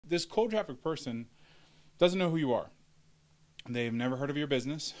this cold traffic person doesn't know who you are. They've never heard of your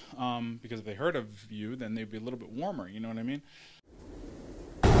business, because if they heard of you, then they'd be a little bit warmer, you know what I mean?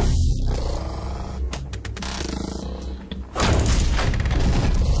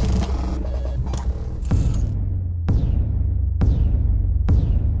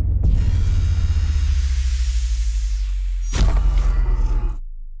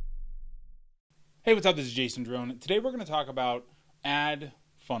 Hey, what's up? This is Jason Drone. Today we're going to talk about ad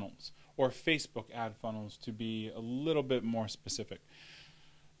funnels, or Facebook ad funnels to be a little bit more specific.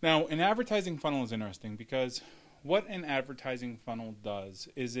 Now, an advertising funnel is interesting because what an advertising funnel does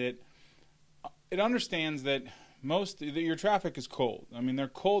is it understands that your traffic is cold. I mean, they're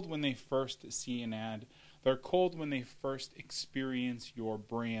cold when they first see an ad. They're cold when they first experience your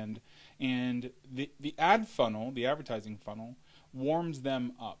brand, and the ad funnel, the advertising funnel, warms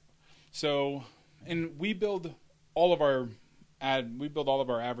them up. So, and we build all of our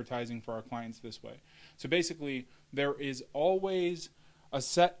advertising for our clients this way. So basically, there is always a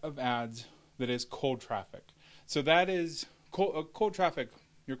set of ads that is cold traffic. So that is cold traffic.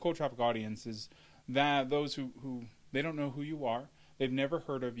 Your cold traffic audience is those who they don't know who you are. They've never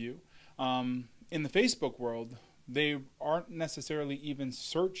heard of you. In the Facebook world, they aren't necessarily even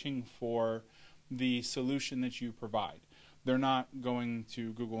searching for the solution that you provide. They're not going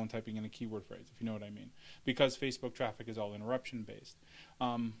to Google and typing in a keyword phrase, if you know what I mean, because Facebook traffic is all interruption based.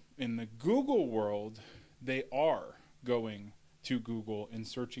 In the Google world, they are going to Google and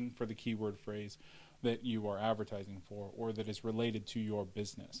searching for the keyword phrase that you are advertising for or that is related to your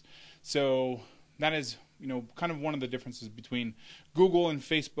business. So that is, kind of one of the differences between Google and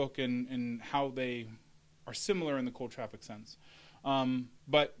Facebook and how they are similar in the cold traffic sense.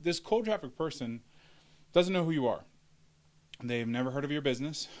 But this cold traffic person doesn't know who you are. They've never heard of your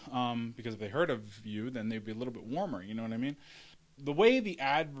business, because if they heard of you, then they'd be a little bit warmer, you know what I mean? The way the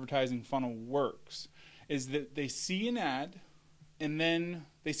advertising funnel works is that they see an ad, and then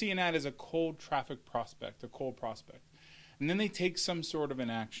they see an ad as a cold traffic prospect, a cold prospect. And then they take some sort of an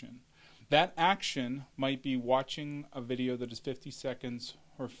action. That action might be watching a video that is 50 seconds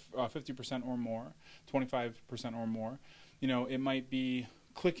or 50% or more, 25% or more. It might be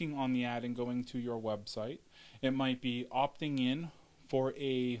clicking on the ad and going to your website. It might be opting in for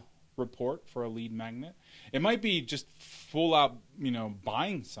a report, for a lead magnet. It might be just full out,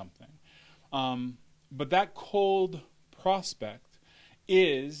 buying something. But that cold prospect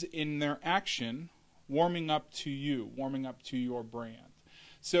is in their action warming up to you, warming up to your brand.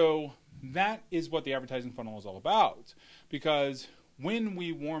 So that is what the advertising funnel is all about, because when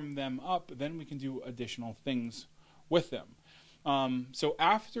we warm them up, then we can do additional things with them. So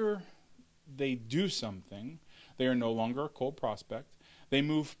after they do something, they are no longer a cold prospect. They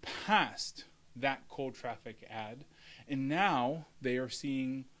move past that cold traffic ad, and now they are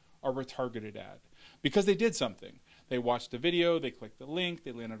seeing a retargeted ad because they did something. They watched a video, they clicked the link,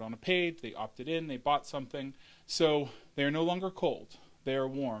 they landed on a page, they opted in, they bought something. So they are no longer cold, they are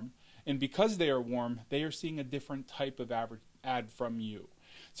warm. And because they are warm, they are seeing a different type of ad from you.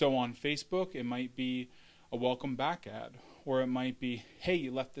 So on Facebook, it might be a welcome back ad, or it might be, hey,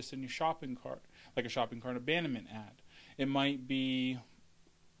 you left this in your shopping cart, like a shopping cart abandonment ad. It might be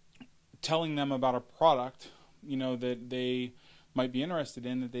telling them about a product, that they might be interested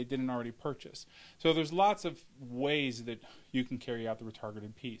in that they didn't already purchase. So there's lots of ways that you can carry out the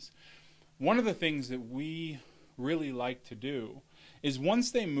retargeted piece. One of the things that we really like to do is once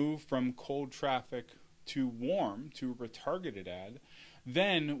they move from cold traffic to warm, to retargeted ad,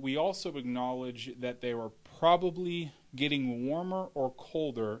 then we also acknowledge that they were probably getting warmer or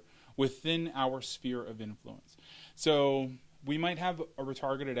colder within our sphere of influence. So we might have a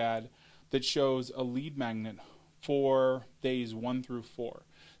retargeted ad that shows a lead magnet for days 1 through 4.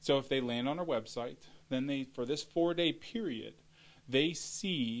 So if they land on our website, then for this 4-day period, they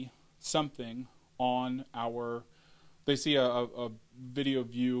see something on they see a video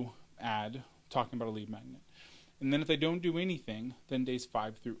view ad talking about a lead magnet. And then if they don't do anything, then days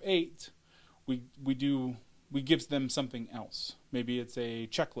 5 through 8, we give them something else. Maybe it's a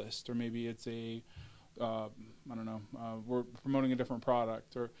checklist, or maybe it's we're promoting a different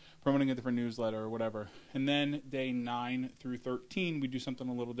product or promoting a different newsletter or whatever. And then day 9 through 13, we do something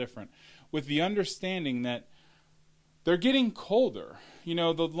a little different, with the understanding that they're getting colder.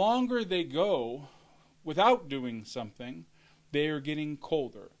 The longer they go without doing something, they are getting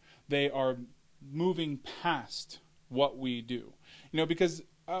colder. They are moving past what we do. Because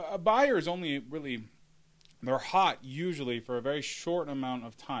a buyer is only really, they're hot usually for a very short amount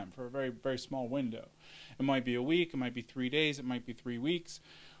of time, for a very, very small window. It might be a week, it might be 3 days, it might be 3 weeks,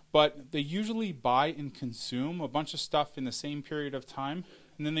 but they usually buy and consume a bunch of stuff in the same period of time,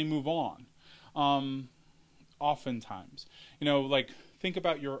 and then they move on. Oftentimes, you know, like think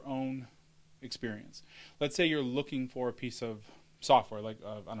about your own experience. Let's say you're looking for a piece of software, like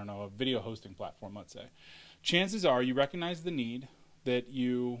I don't know, a video hosting platform, let's say. Chances are you recognize the need that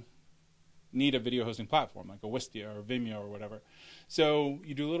you need a video hosting platform like a Wistia or Vimeo or whatever. So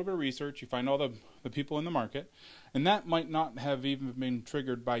you do a little bit of research, you find all the people in the market, and that might not have even been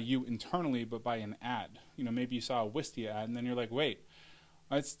triggered by you internally, but by an ad. You know, maybe you saw a Wistia ad and then you're like, wait,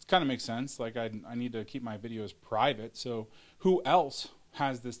 it kind of makes sense. Like I need to keep my videos private. So who else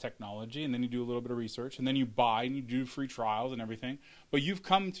has this technology? And then you do a little bit of research and then you buy and you do free trials and everything. But you've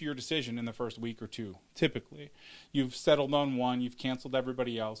come to your decision in the first week or two, typically. You've settled on one, you've canceled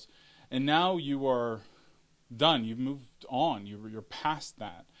everybody else. And now you are done. You've moved on. You're past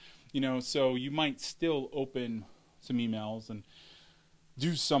that. You know, so you might still open some emails and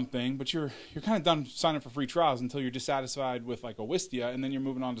do something, but you're kind of done signing for free trials until you're dissatisfied with like a Wistia, and then you're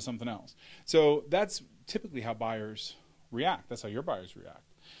moving on to something else. So that's typically how buyers react. That's how your buyers react.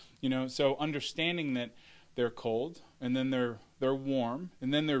 You know, so understanding that they're cold and then they're warm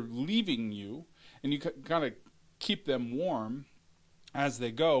and then they're leaving you, and you kind of keep them warm as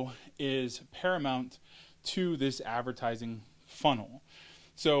they go is paramount to this advertising funnel.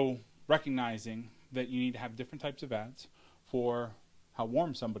 So recognizing that you need to have different types of ads for how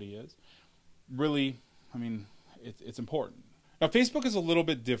warm somebody is, really, I mean, it's important. Now, Facebook is a little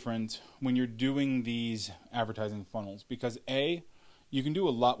bit different when you're doing these advertising funnels because A, you can do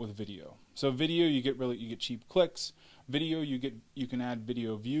a lot with video. So video, you get cheap clicks. Video, you can add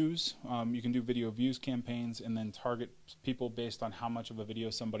video views. You can do video views campaigns and then target people based on how much of a video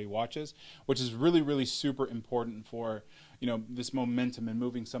somebody watches, which is really, really super important for, you know, this momentum and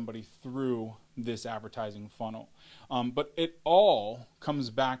moving somebody through this advertising funnel. But it all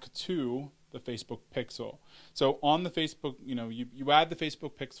comes back to the Facebook pixel. So on the Facebook, you know, you add the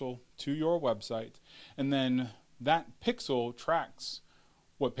Facebook pixel to your website, and then that pixel tracks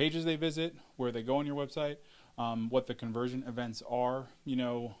what pages they visit, where they go on your website, what the conversion events are, you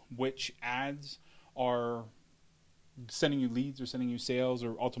know, which ads are sending you leads or sending you sales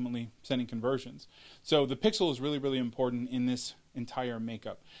or ultimately sending conversions. So the pixel is really, really important in this entire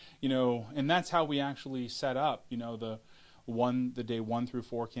makeup, you know, and that's how we actually set up, you know, the day 1 through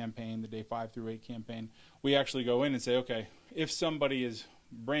 4 campaign, the day 5 through 8 campaign. We actually go in and say, okay, if somebody is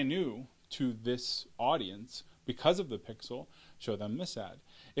brand new to this audience because of the pixel, show them this ad.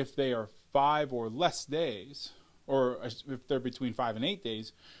 If they are 5 or less days, or if they're between 5 and 8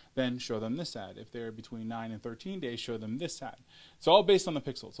 days, then show them this ad. If they're between 9 and 13 days, show them this ad. It's all based on the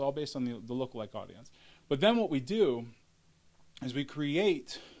pixel. It's all based on the lookalike audience. But then what we do is we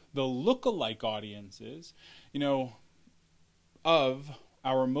create the lookalike audiences, you know, of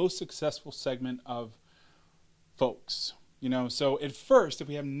our most successful segment of folks. You know, so at first, if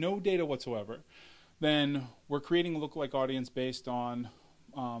we have no data whatsoever, then we're creating a lookalike audience based on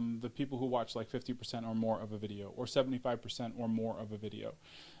the people who watch like 50% or more of a video, or 75% or more of a video.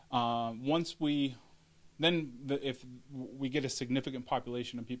 If we get a significant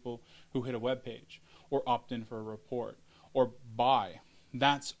population of people who hit a web page, or opt in for a report, or buy,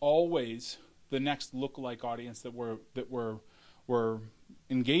 that's always the next lookalike audience that we're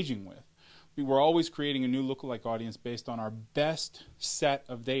engaging with. We're always creating a new lookalike audience based on our best set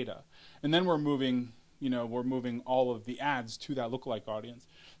of data, and then we're moving all of the ads to that lookalike audience.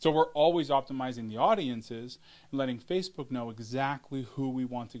 So we're always optimizing the audiences and letting Facebook know exactly who we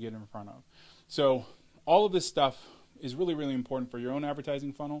want to get in front of. So all of this stuff is really, really important for your own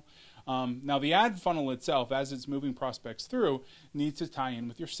advertising funnel. Now the ad funnel itself, as it's moving prospects through, needs to tie in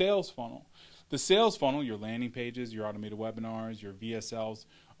with your sales funnel. The sales funnel, your landing pages, your automated webinars, your VSLs,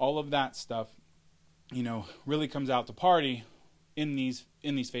 all of that stuff, you know, really comes out to party in these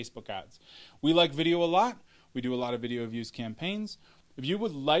Facebook ads. We like video a lot. We do a lot of video views campaigns. If you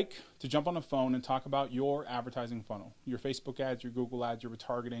would like to jump on the phone and talk about your advertising funnel, your Facebook ads, your Google ads, your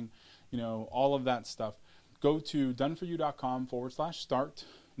retargeting, you know, all of that stuff, go to doneforyou.com/start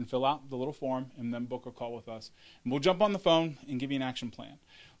and fill out the little form and then book a call with us. And we'll jump on the phone and give you an action plan.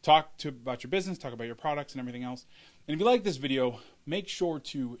 Talk about your business, talk about your products and everything else. And if you like this video, make sure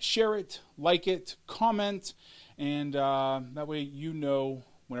to share it, like it, comment, and that way you know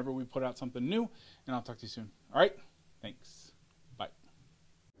whenever we put out something new. And I'll talk to you soon. All right? Thanks.